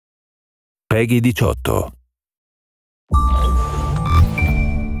PEGI 18.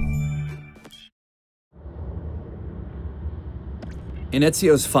 In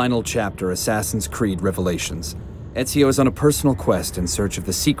Ezio's final chapter, Assassin's Creed Revelations, Ezio is on a personal quest in search of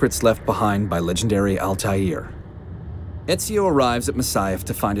the secrets left behind by legendary Altair. Ezio arrives at Masyaf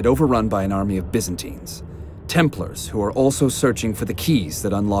to find it overrun by an army of Byzantines, Templars who are also searching for the keys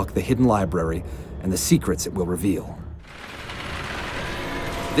that unlock the hidden library and the secrets it will reveal.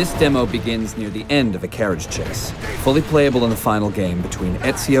 This demo begins near the end of a carriage chase, fully playable in the final game between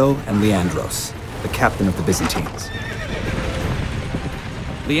Ezio and Leandros, the captain of the Byzantines.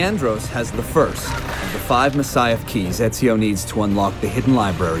 Leandros has the first of the 5 Masyaf keys Ezio needs to unlock the hidden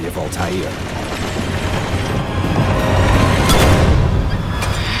library of Altair.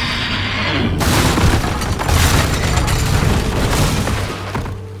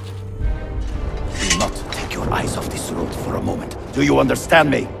 Do not take your eyes off this road for a moment. Do you understand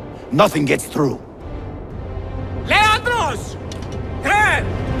me? Nothing gets through. Leandros! Hey!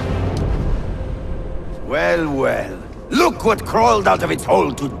 Well, well. Look what crawled out of its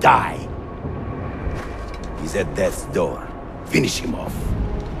hole to die. He's at death's door. Finish him off.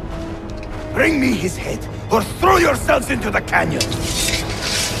 Bring me his head, or throw yourselves into the canyon!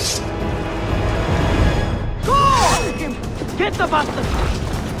 Go! Get the bastard!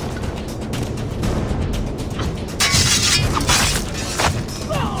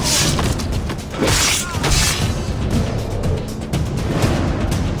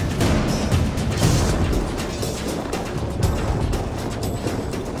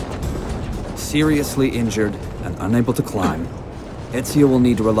 Seriously injured and unable to climb, Ezio will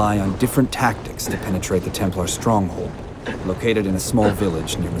need to rely on different tactics to penetrate the Templar stronghold, located in a small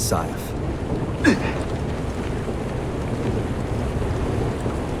village near Masyaf.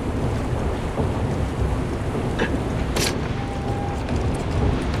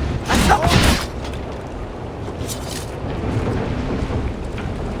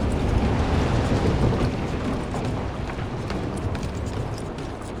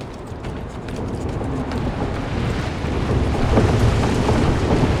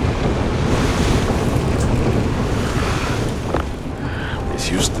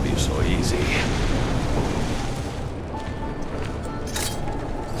 Used to be so easy.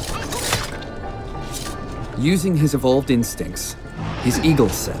 Using his evolved instincts, his eagle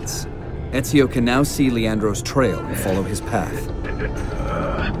sense, Ezio can now see Leandro's trail and follow his path.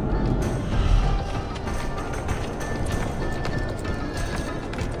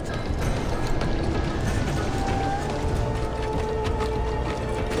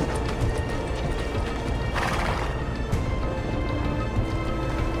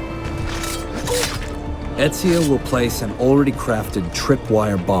 Ezio will place an already crafted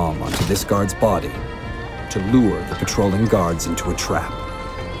tripwire bomb onto this guard's body to lure the patrolling guards into a trap.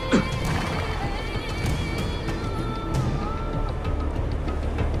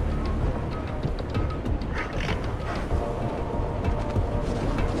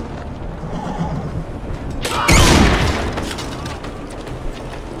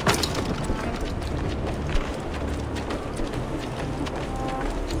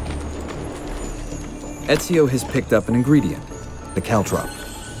 Ezio has picked up an ingredient, the caltrop,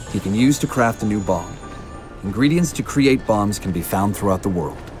 he can use to craft a new bomb. Ingredients to create bombs can be found throughout the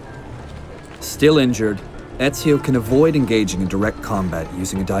world. Still injured, Ezio can avoid engaging in direct combat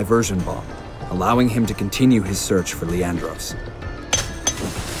using a diversion bomb, allowing him to continue his search for Leandros.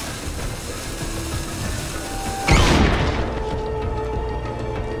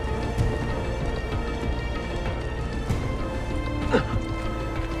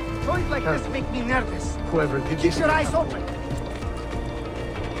 Toys like this make me nervous. Whoever did Keep this. your eyes open.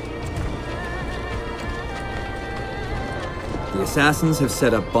 The assassins have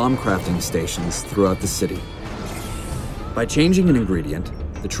set up bomb crafting stations throughout the city. By changing an ingredient,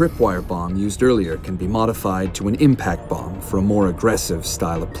 the tripwire bomb used earlier can be modified to an impact bomb for a more aggressive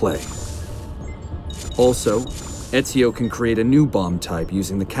style of play. Also, Ezio can create a new bomb type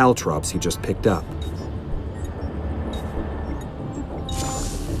using the caltrops he just picked up.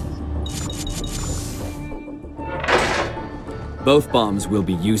 Both bombs will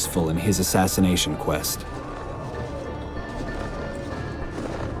be useful in his assassination quest.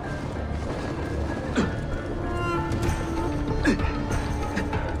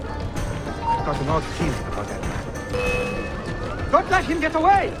 Got an odd feeling about that man. Don't let him get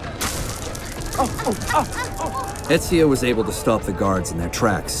away! Ezio was able to stop the guards in their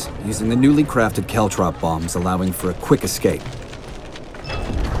tracks, using the newly crafted caltrop bombs, allowing for a quick escape.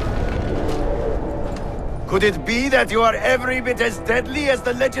 Could it be that you are every bit as deadly as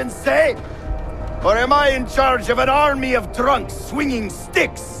the legends say? Or am I in charge of an army of drunks swinging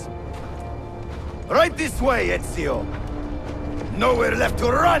sticks? Right this way, Ezio! Nowhere left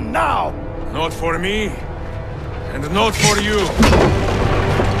to run now! Not for me, and not for you.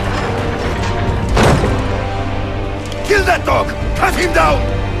 Kill that dog! Cut him down!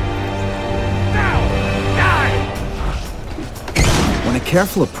 Now! Die! When a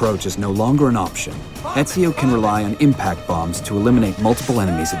careful approach is no longer an option, Ezio can rely on impact bombs to eliminate multiple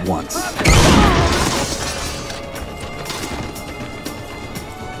enemies at once.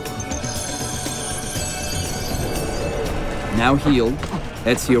 Now healed,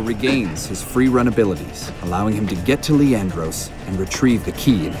 Ezio regains his free run abilities, allowing him to get to Leandros and retrieve the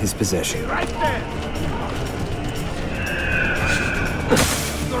key in his possession. Right there!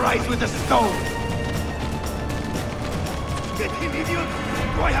 Right with the stone! Get him, idiot!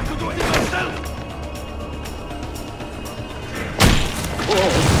 Do I have to do it myself?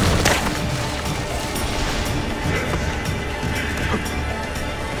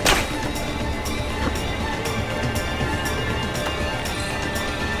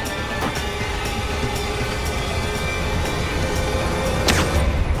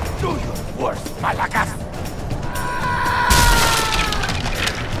 Do your worst, Malakas!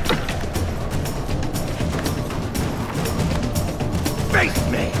 Face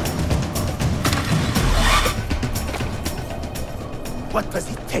me! What does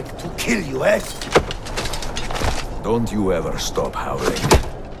it take to kill you, eh? Don't you ever stop howling.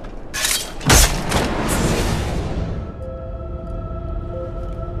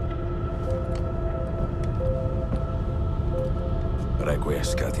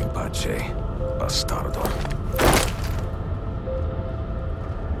 Requiescat in pace, bastardo.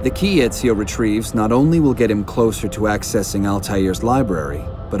 The key Ezio retrieves not only will get him closer to accessing Altair's library,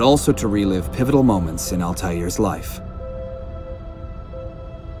 but also to relive pivotal moments in Altair's life.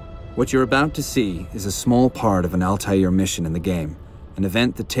 What you're about to see is a small part of an Altair mission in the game, an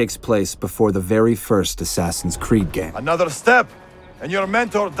event that takes place before the very first Assassin's Creed game. Another step, and your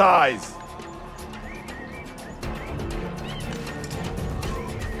mentor dies.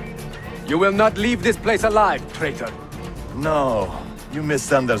 You will not leave this place alive, traitor. No, you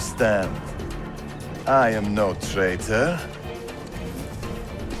misunderstand. I am no traitor.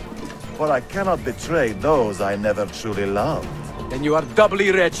 But I cannot betray those I never truly loved. Then you are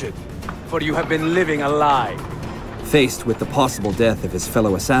doubly wretched, for you have been living a lie. Faced with the possible death of his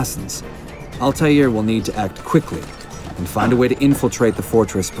fellow assassins, Altair will need to act quickly and find a way to infiltrate the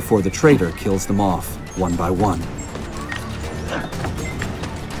fortress before the traitor kills them off, one by one.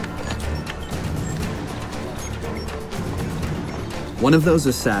 One of those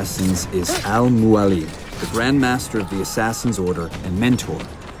assassins is Al-Mualim, the Grand Master of the Assassin's Order and mentor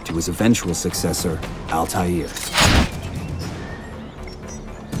to his eventual successor, Altair.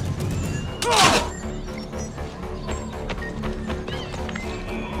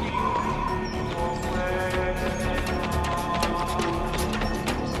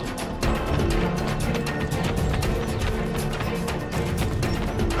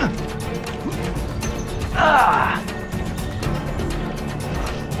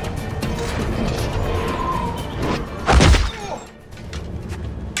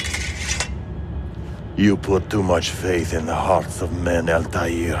 You put too much faith in the hearts of men,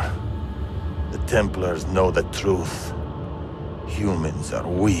 Altair. The Templars know the truth. Humans are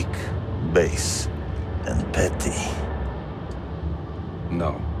weak, base, and petty.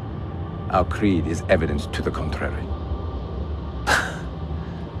 No. Our creed is evidence to the contrary.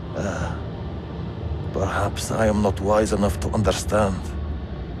 Perhaps I am not wise enough to understand,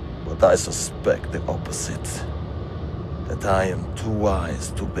 but I suspect the opposite. That I am too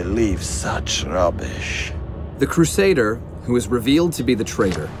wise to believe such rubbish. The Crusader, who is revealed to be the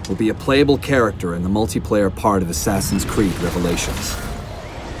traitor, will be a playable character in the multiplayer part of Assassin's Creed Revelations.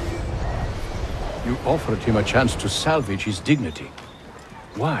 You offered him a chance to salvage his dignity.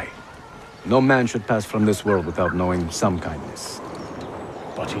 Why? No man should pass from this world without knowing some kindness.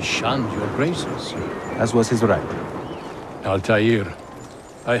 But he shunned your graces. As was his right. Altair,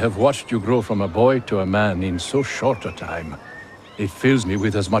 I have watched you grow from a boy to a man in so short a time. It fills me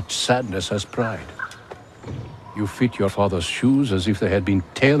with as much sadness as pride. You fit your father's shoes as if they had been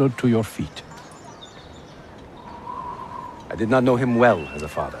tailored to your feet. I did not know him well as a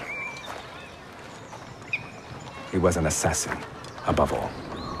father. He was an assassin, above all.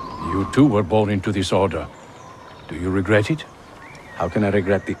 You too were born into this order. Do you regret it? How can I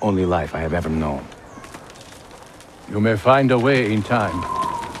regret the only life I have ever known? You may find a way in time,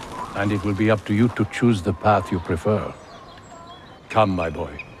 and it will be up to you to choose the path you prefer. Come, my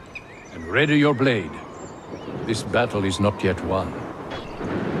boy, and ready your blade. This battle is not yet won.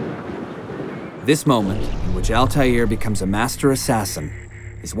 This moment, in which Altair becomes a master assassin,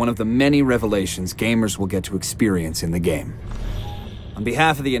 is one of the many revelations gamers will get to experience in the game. On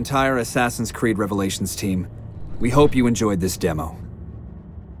behalf of the entire Assassin's Creed Revelations team, we hope you enjoyed this demo.